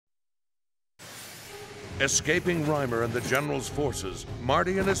Escaping Reimer and the General's forces,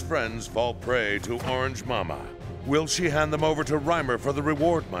 Marty and his friends fall prey to Orange Mama. Will she hand them over to Reimer for the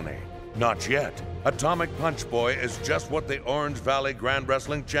reward money? Not yet. Atomic Punch Boy is just what the Orange Valley Grand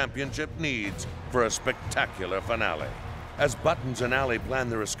Wrestling Championship needs for a spectacular finale. As Buttons and Allie plan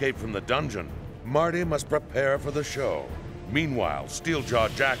their escape from the dungeon, Marty must prepare for the show. Meanwhile,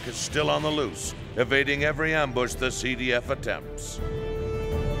 Steeljaw Jack is still on the loose, evading every ambush the CDF attempts.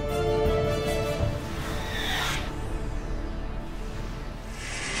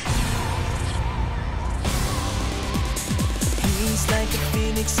 He's like a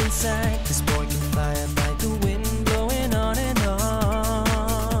phoenix inside. This boy can fly like the wind blowing on and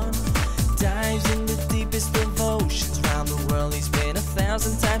on. Dives in the deepest of oceans. Round the world he's been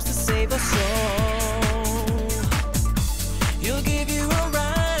 1,000 times to save us all. He'll give you a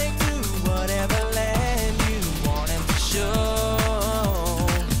ride to whatever land you want him to show.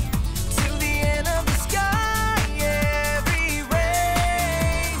 Till the end of the sky, every rainbow.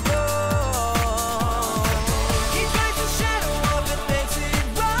 He drives the shadow of it, makes it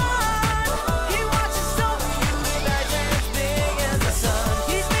run. He watches over you with eyes as big as the sun.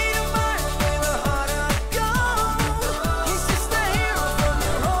 He's made of iron with a heart of gold. He's just a hero from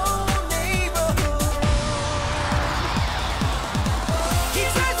your own neighborhood. He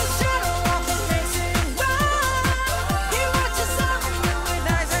drives the shadow of it, makes it run. He watches over you with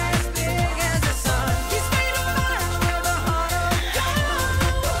eyes as big as the sun. He's made of iron with a heart of gold.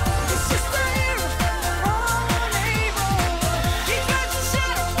 He's just a hero from your own neighborhood. He drives the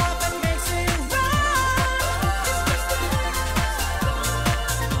shadow of it, makes it run.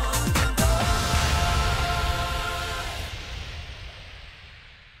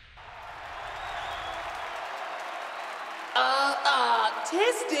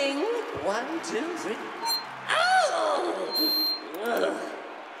 Testing. 1, 2, 3. Oh! Ugh.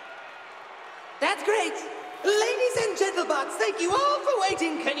 That's great. Ladies and gentlebots, thank you all for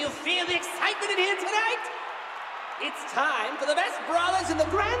waiting. Can you feel the excitement in here tonight? It's time for the best brawlers in the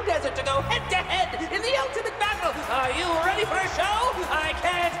Grand Desert to go head-to-head in the ultimate battle. Are you ready for a show? I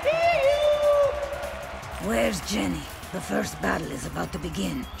can't hear you. Where's Jenny? The first battle is about to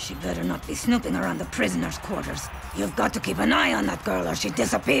begin. She better not be snooping around the prisoners' quarters. You've got to keep an eye on that girl or she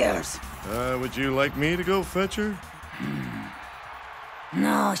disappears. Would you like me to go fetch her?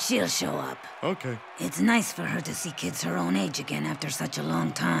 No, she'll show up. Okay. It's nice for her to see kids her own age again after such a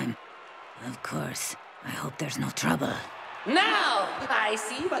long time. Of course. I hope there's no trouble. Now, I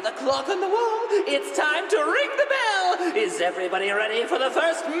see by the clock on the wall, it's time to ring the bell. Is everybody ready for the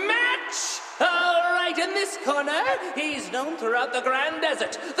first match? All right, in this corner, he's known throughout the Grand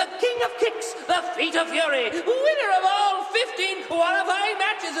Desert, the King of Kicks, the Feet of Fury, winner of all 15 qualifying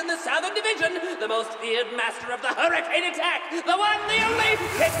matches in the Southern Division, the most feared master of the Hurricane Attack, the one, the only,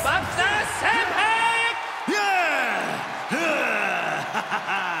 kickboxer Sampack! Yeah!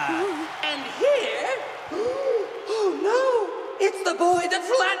 And here, oh no, it's the boy that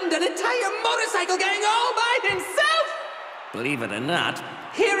flattened an entire motorcycle gang all by himself! Believe it or not,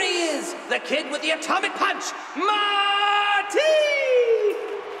 Here he is, the kid with the atomic punch, Marty!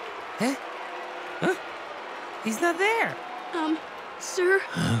 Huh? He's not there. Sir,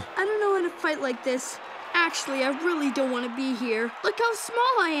 I don't know how to fight like this. Actually, I really don't want to be here. Look how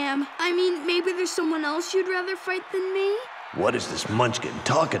small I am. I mean, maybe there's someone else you'd rather fight than me? What is this munchkin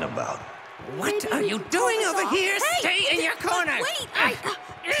talking about? What Maybe are you doing over here? Hey, Stay in your corner. Wait,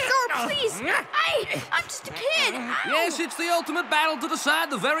 sir, please. I'm just a kid. Ow. Yes, it's the ultimate battle to decide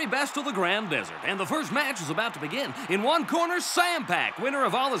the very best of the Grand Desert. And the first match is about to begin. In one corner, Sampack, winner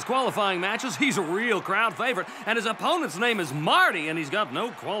of all his qualifying matches. He's a real crowd favorite. And his opponent's name is Marty, and he's got no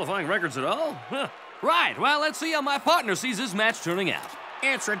qualifying records at all. Huh. Right, well, let's see how my partner sees this match turning out.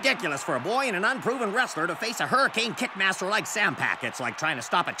 It's ridiculous for a boy and an unproven wrestler to face a hurricane kickmaster like Sampack. It's like trying to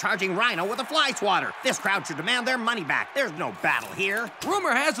stop a charging rhino with a fly swatter. This crowd should demand their money back. There's no battle here.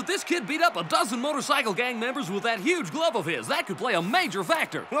 Rumor has it this kid beat up a dozen motorcycle gang members with that huge glove of his. That could play a major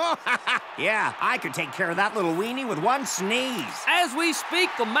factor. Yeah, I could take care of that little weenie with one sneeze. As we speak,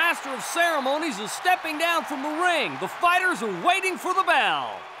 the master of ceremonies is stepping down from the ring. The fighters are waiting for the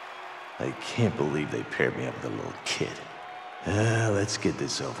bell. I can't believe they paired me up with a little kid. Let's get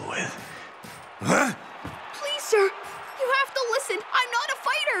this over with. Huh? Please, sir, you have to listen. I'm not a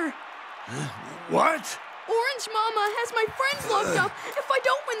fighter. What? Orange Mama has my friends locked up. If I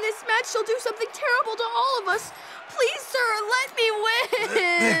don't win this match, she'll do something terrible to all of us. Please, sir, let me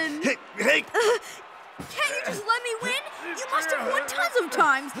win. Hey! Can't you just let me win? You must have won tons of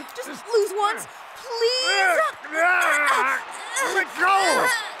times. Just lose once, please. Let go!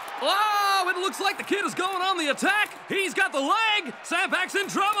 Oh, it looks like the kid is going on the attack. He's got the leg! Sampack's in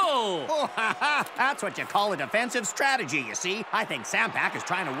trouble! Oh, that's what you call a defensive strategy, you see. I think Sampack is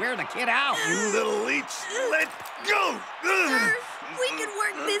trying to wear the kid out. You little leech, let go! Sir, we can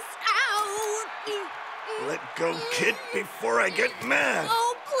work this out. Let go, kid, before I get mad.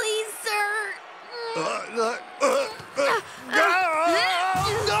 Oh, please, sir. Go!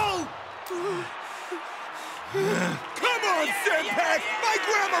 Come on, Sampack! My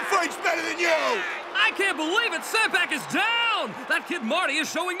grandma fights better than you! I can't believe it! Sampack is down! That kid Marty is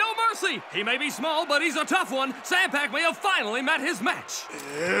showing no mercy! He may be small, but he's a tough one. Sampack may have finally met his match.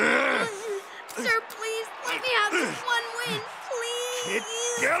 Sir, please, let me have this one win, please. Kid,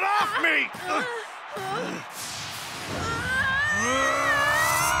 get off me!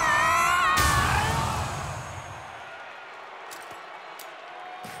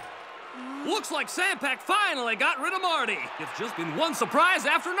 Looks like Sampack finally got rid of Marty. It's just been one surprise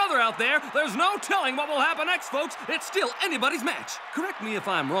after another out there. There's no telling what will happen next, folks. It's still anybody's match. Correct me if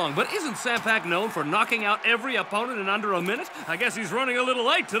I'm wrong, but isn't Sampack known for knocking out every opponent in under a minute? I guess he's running a little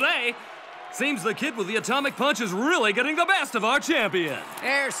late today. Seems the kid with the atomic punch is really getting the best of our champion.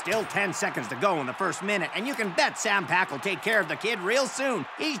 There's still 10 seconds to go in the first minute, and you can bet Sampack will take care of the kid real soon.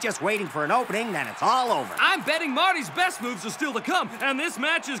 He's just waiting for an opening, then it's all over. I'm betting Marty's best moves are still to come, and this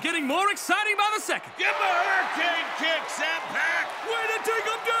match is getting more exciting by the second. Give him a hurricane kick, Sampack! Way to take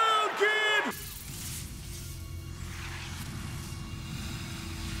him down, kid!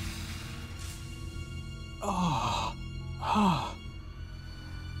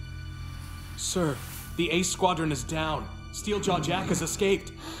 Sir, the Ace Squadron is down. Steeljaw Jack has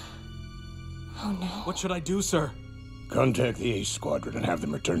escaped. Oh no. What should I do, sir? Contact the Ace Squadron and have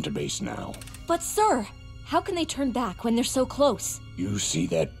them return to base now. But sir, how can they turn back when they're so close? You see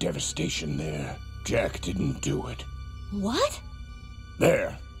that devastation there? Jack didn't do it. What?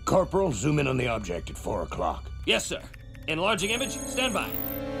 There. Corporal, zoom in on the object at 4 o'clock. Yes, sir. Enlarging image, stand by.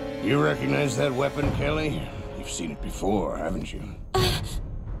 You recognize that weapon, Kelly? You've seen it before, haven't you?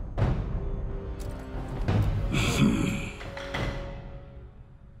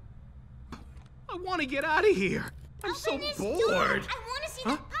 I want to get out of here. I'm so bored. I want to see the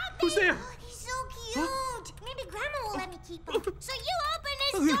puppy. Who's there? Oh, he's so cute. Maybe Grandma will let me keep him. So you open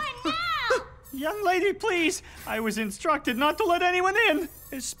this door now. Young lady, please. I was instructed not to let anyone in,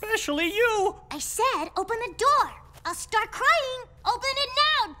 especially you. I said open the door. I'll start crying. Open it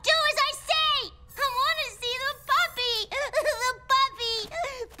now. Do as I say. I want to see the puppy. The puppy.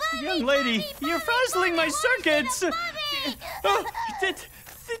 Puppy, Young lady, puppy, you're puppy, frazzling my circuits.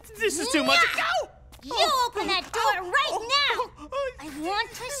 This is too much. No! You open that door right now. I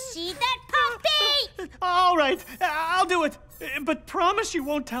want to see that puppy. All right, I'll do it. But promise you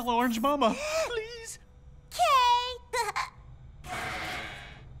won't tell Orange Mama, please. Okay.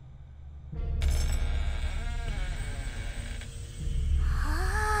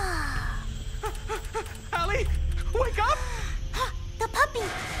 Allie, wake up! The puppy.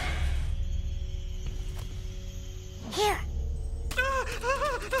 Here.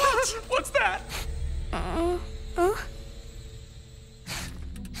 What's that?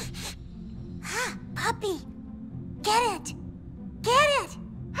 Puppy. Get it. Get it.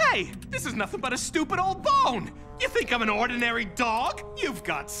 Hey, this is nothing but a stupid old bone. You think I'm an ordinary dog? You've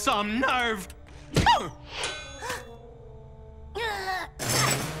got some nerve.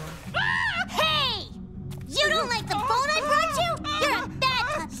 Hey! You don't like the bone I brought you? You're a bad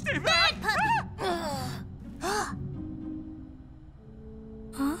puppy. Stay back. Bad puppy.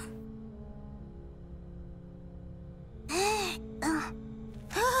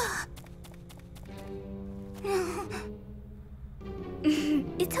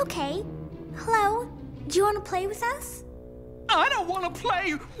 It's okay. Hello. Do you want to play with us? I don't want to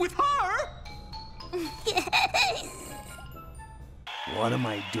play with her. What am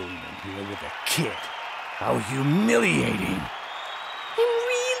I doing in here with a kid? How humiliating! I'm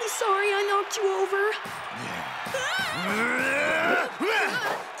really sorry I knocked you over.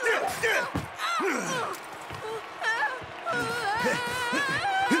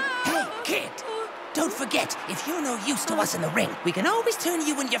 Hey, kid! Don't forget, if you're no use to us in the ring, we can always turn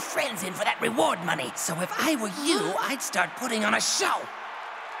you and your friends in for that reward money. So if I were you, I'd start putting on a show.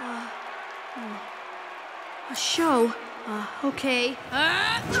 A show? Okay.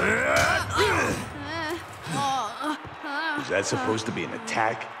 Was that supposed to be an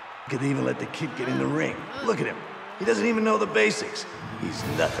attack? You could even let the kid get in the ring. Look at him. He doesn't even know the basics. He's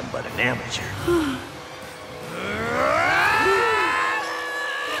nothing but an amateur.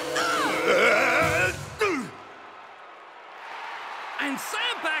 And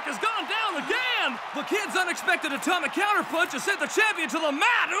Sampack has gone down again! The kid's unexpected atomic counterpunch has sent the champion to the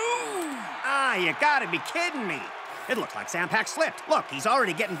mat! Ooh! Ah, you gotta be kidding me. It looks like Sampack slipped. Look, he's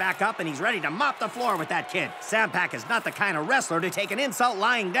already getting back up and he's ready to mop the floor with that kid. Sampack is not the kind of wrestler to take an insult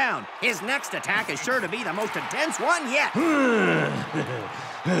lying down. His next attack is sure to be the most intense one yet.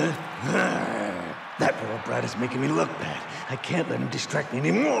 That little brat is making me look bad. I can't let him distract me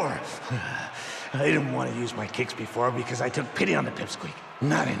anymore. I didn't want to use my kicks before because I took pity on the pipsqueak.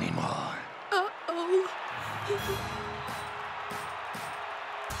 Not anymore. Uh-oh.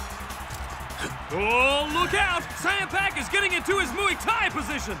 Oh, look out! Sampack is getting into his Muay Thai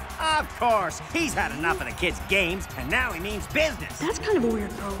position! Of course. He's had enough of the kid's games, and now he means business. That's kind of a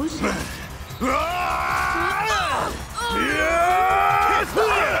weird pose. That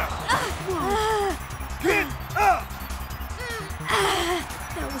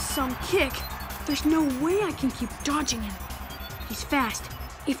was some kick. There's no way I can keep dodging him. He's fast.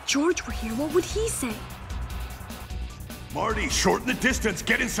 If George were here, what would he say? Marty, shorten the distance.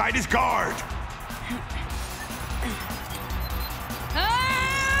 Get inside his guard.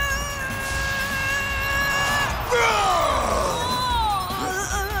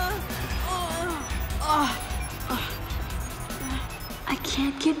 I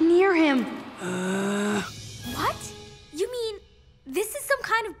can't get near him. What? You mean this is some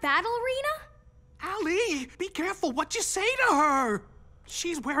kind of battle arena? Ali, be careful what you say to her.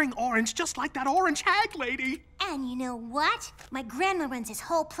 She's wearing orange just like that orange hag lady. And you know what? My grandma runs this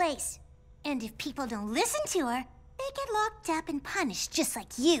whole place. And if people don't listen to her, they get locked up and punished just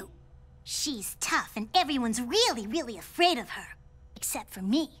like you. She's tough and everyone's really, really afraid of her. Except for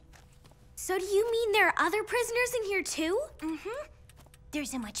me. So do you mean there are other prisoners in here too? Mm-hmm.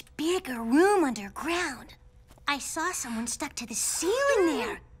 There's a much bigger room underground. I saw someone stuck to the ceiling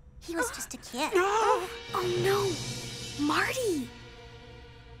there. He was just a kid. No! Oh no! Marty!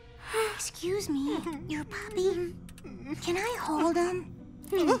 Excuse me, your puppy? Can I hold him?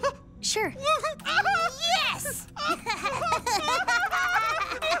 Sure. Yes!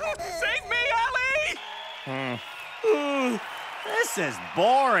 Save me, Ali! This is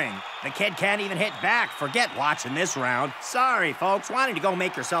boring. The kid can't even hit back. Forget watching this round. Sorry, folks. Why don't you go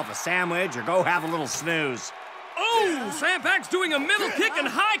make yourself a sandwich or go have a little snooze? Oh! Sampack's doing a middle kick and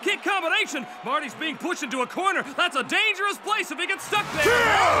high kick combination. Marty's being pushed into a corner. That's a dangerous place if he gets stuck there.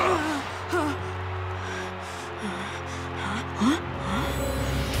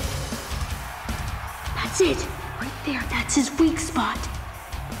 That's it. Right there. That's his weak spot.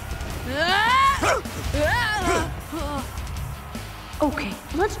 Okay,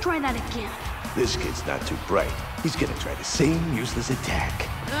 let's try that again. This kid's not too bright. He's gonna try the same useless attack.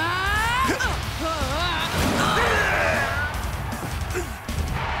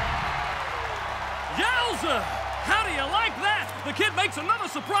 Yowza! How do you like that? The kid makes another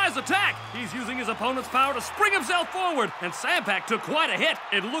surprise attack. He's using his opponent's power to spring himself forward, and Sampack took quite a hit.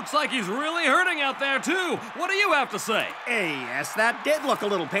 It looks like he's really hurting out there, too. What do you have to say? Yes, that did look a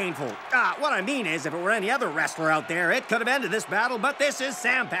little painful. What I mean is, if it were any other wrestler out there, it could have ended this battle, but this is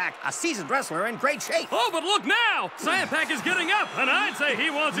Sampack, a seasoned wrestler in great shape. Oh, but look now! Sampack is getting up, and I'd say he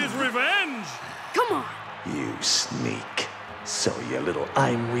wants his revenge. Come on. You sneak. So your little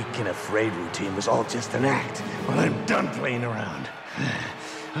I'm weak and afraid routine was all just an act. Well, I'm done playing around.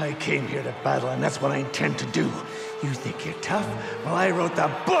 I came here to battle, and that's what I intend to do. You think you're tough? Well, I wrote the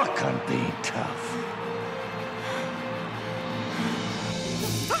book on being tough.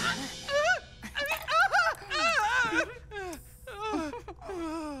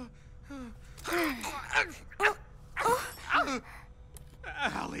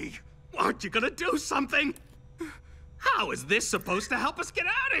 Ali, aren't you gonna do something? How is this supposed to help us get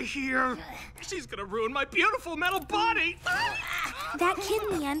out of here? She's gonna ruin my beautiful metal body. That kid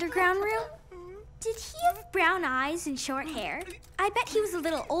in the underground room? Did he have brown eyes and short hair? I bet he was a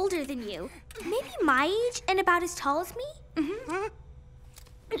little older than you. Maybe my age and about as tall as me?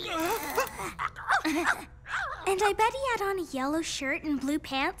 And I bet he had on a yellow shirt and blue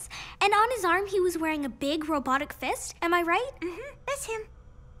pants, and on his arm he was wearing a big robotic fist. Am I right? That's him.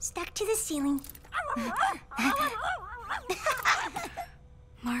 Stuck to the ceiling.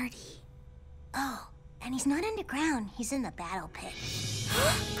 Marty. Oh, and he's not underground. He's in the battle pit.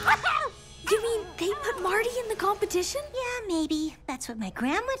 You mean they put Marty in the competition? Yeah, maybe. That's what my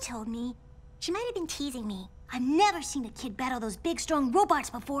grandma told me. She might have been teasing me. I've never seen a kid battle those big, strong robots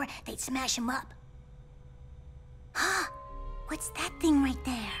before. They'd smash him up. What's that thing right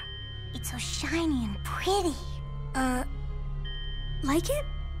there? It's so shiny and pretty. Like it?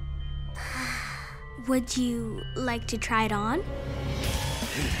 Would you like to try it on?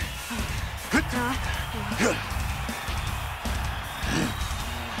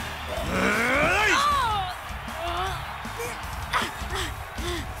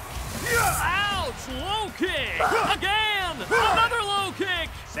 Ouch! Low kick! Again!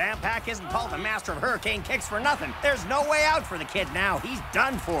 Sampack isn't called the master of hurricane kicks for nothing. There's no way out for the kid now. He's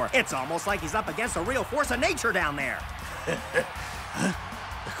done for. It's almost like he's up against a real force of nature down there. Huh?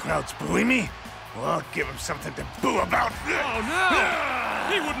 The crowd's booing me? Well, I'll give him something to boo about. Oh,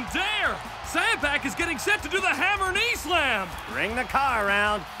 no! He wouldn't dare! Sampack is getting set to do the hammer knee slam! Bring the car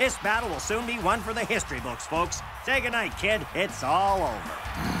around. This battle will soon be one for the history books, folks. Say goodnight, kid. It's all over.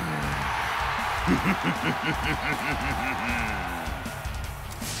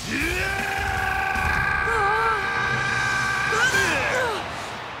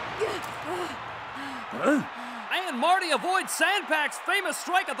 Huh? And Marty avoids Sampack's famous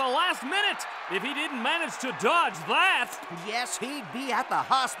strike at the last minute. If he didn't manage to dodge that... Yes, he'd be at the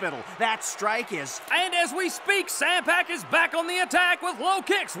hospital. That strike is... And as we speak, Sampack is back on the attack with low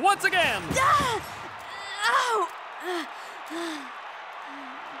kicks once again. Ow!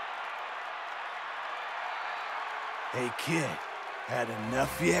 Hey, kid, had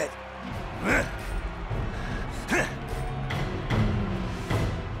enough yet?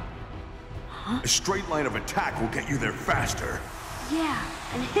 A straight line of attack will get you there faster. Yeah,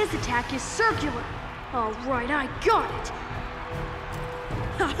 and his attack is circular. All right, I got it.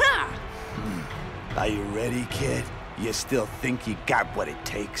 Ha-ha! Are you ready, kid? You still think you got what it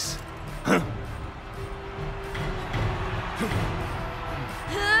takes? Huh?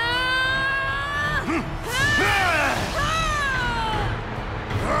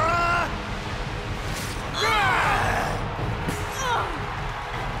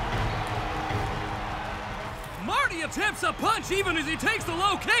 Marty attempts a punch even as he takes the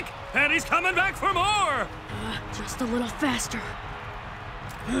low kick, and he's coming back for more! Just a little faster.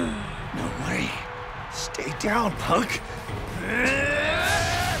 No way. Stay down, punk.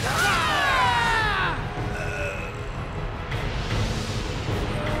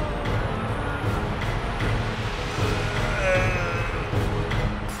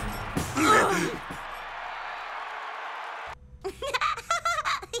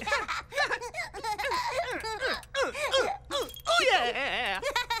 Oh, yeah!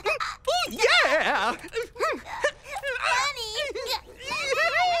 Oh, yeah!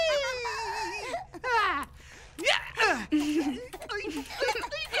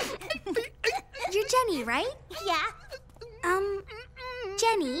 You're Jenny, right? Yeah.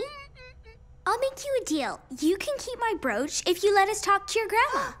 Jenny, I'll make you a deal. You can keep my brooch if you let us talk to your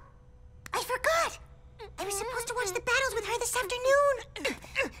grandma. I forgot. I was supposed to watch the battles with her this afternoon.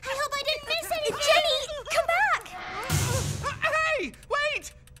 I hope I didn't miss anything. Jenny, come back! Hey, wait!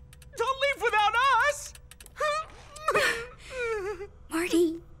 Don't leave without us!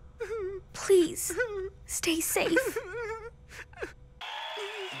 Marty, please, stay safe.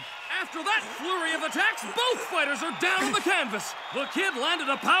 After that flurry of attacks, both fighters are down on the canvas. The kid landed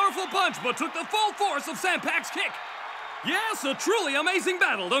a powerful punch, but took the full force of Sampack's kick. Yes, a truly amazing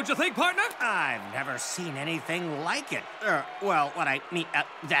battle, don't you think, partner? I've never seen anything like it. Well, what I mean, I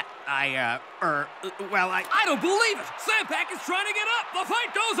don't believe it! Sampack is trying to get up! The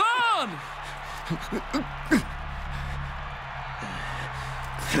fight goes on!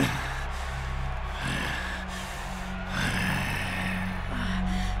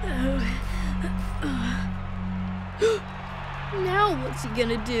 Now what's he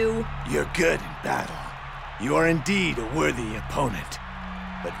gonna do? You're good in battle. You are indeed a worthy opponent.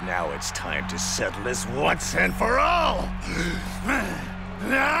 But now it's time to settle this once and for all!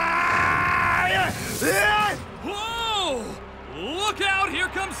 Whoa! Look out! Here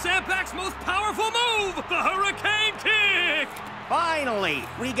comes Sampack's most powerful move, the Hurricane Kick! Finally,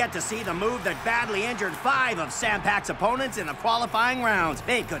 we get to see the move that badly injured 5 of Sampack's opponents in the qualifying rounds.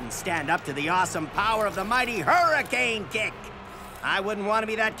 They couldn't stand up to the awesome power of the mighty Hurricane Kick. I wouldn't want to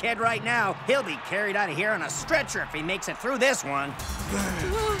be that kid right now. He'll be carried out of here on a stretcher if he makes it through this one.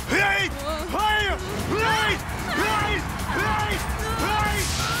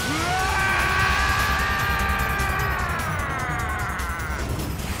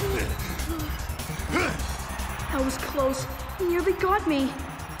 That was close. He nearly got me.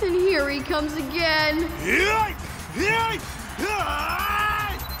 And here he comes again.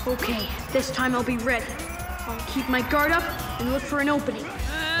 Okay, this time I'll be ready. I'll keep my guard up and look for an opening.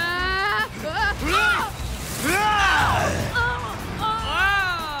 Wow!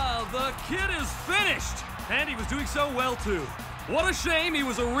 The kid is finished! And he was doing so well, too. What a shame he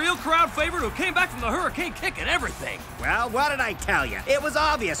was a real crowd favorite who came back from the Hurricane Kick and everything. Well, what did I tell you? It was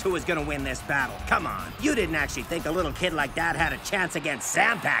obvious who was gonna win this battle. Come on. You didn't actually think a little kid like that had a chance against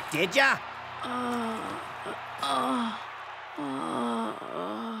Sampack, did ya?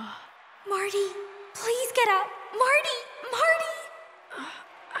 Marty, please get up. Marty! Marty!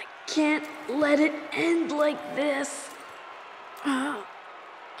 I can't let it end like this.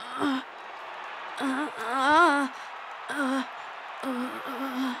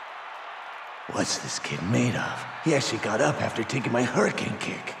 What's this kid made of? He actually got up after taking my hurricane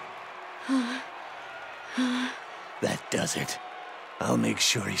kick. That does it. I'll make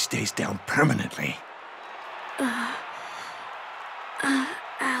sure he stays down permanently.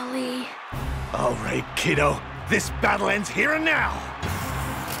 Allie. All right, kiddo. This battle ends here and now.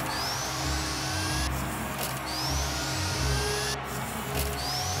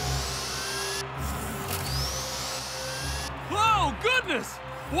 Oh, goodness!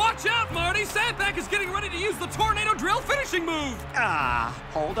 Watch out, Marty! Sampack is getting ready to use the tornado drill finishing move!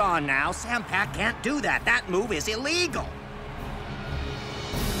 Hold on now. Sampack can't do that. That move is illegal.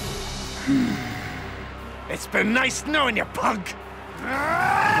 It's been nice knowing you, punk! All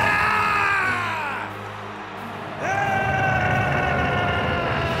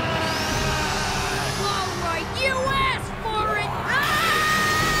right, you asked for it!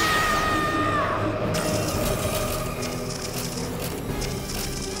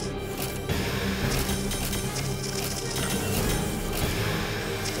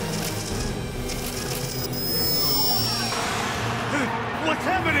 What's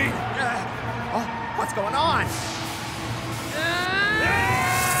happening? What's going on?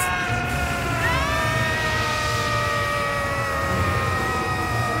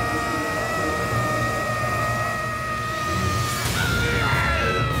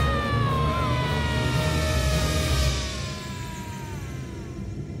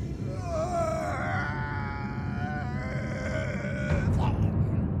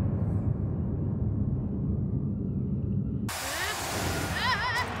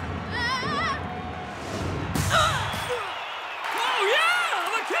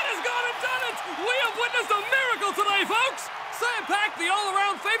 Today, folks! Sampack, the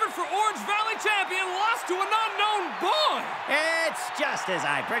all-around favorite for Orange Valley champion, lost to an unknown boy! It's just as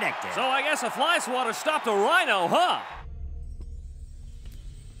I predicted. So I guess a fly swatter stopped a rhino, huh?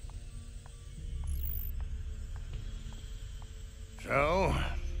 So,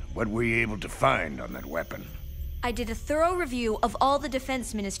 what were you able to find on that weapon? I did a thorough review of all the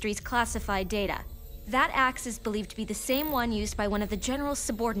Defense Ministry's classified data. That axe is believed to be the same one used by one of the General's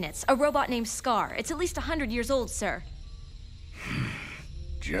subordinates, a robot named Scar. It's at least 100 years old, sir.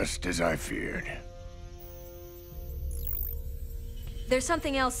 Just as I feared. There's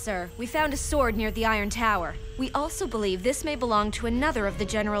something else, sir. We found a sword near the Iron Tower. We also believe this may belong to another of the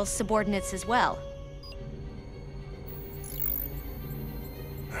General's subordinates as well.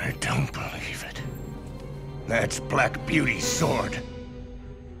 I don't believe it. That's Black Beauty's sword.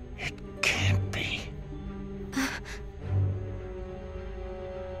 It can't be.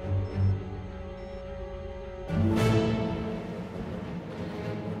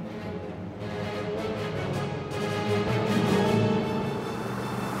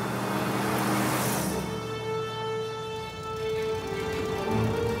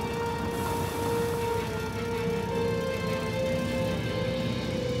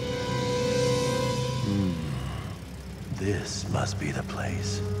 This must be the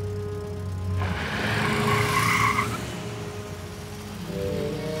place.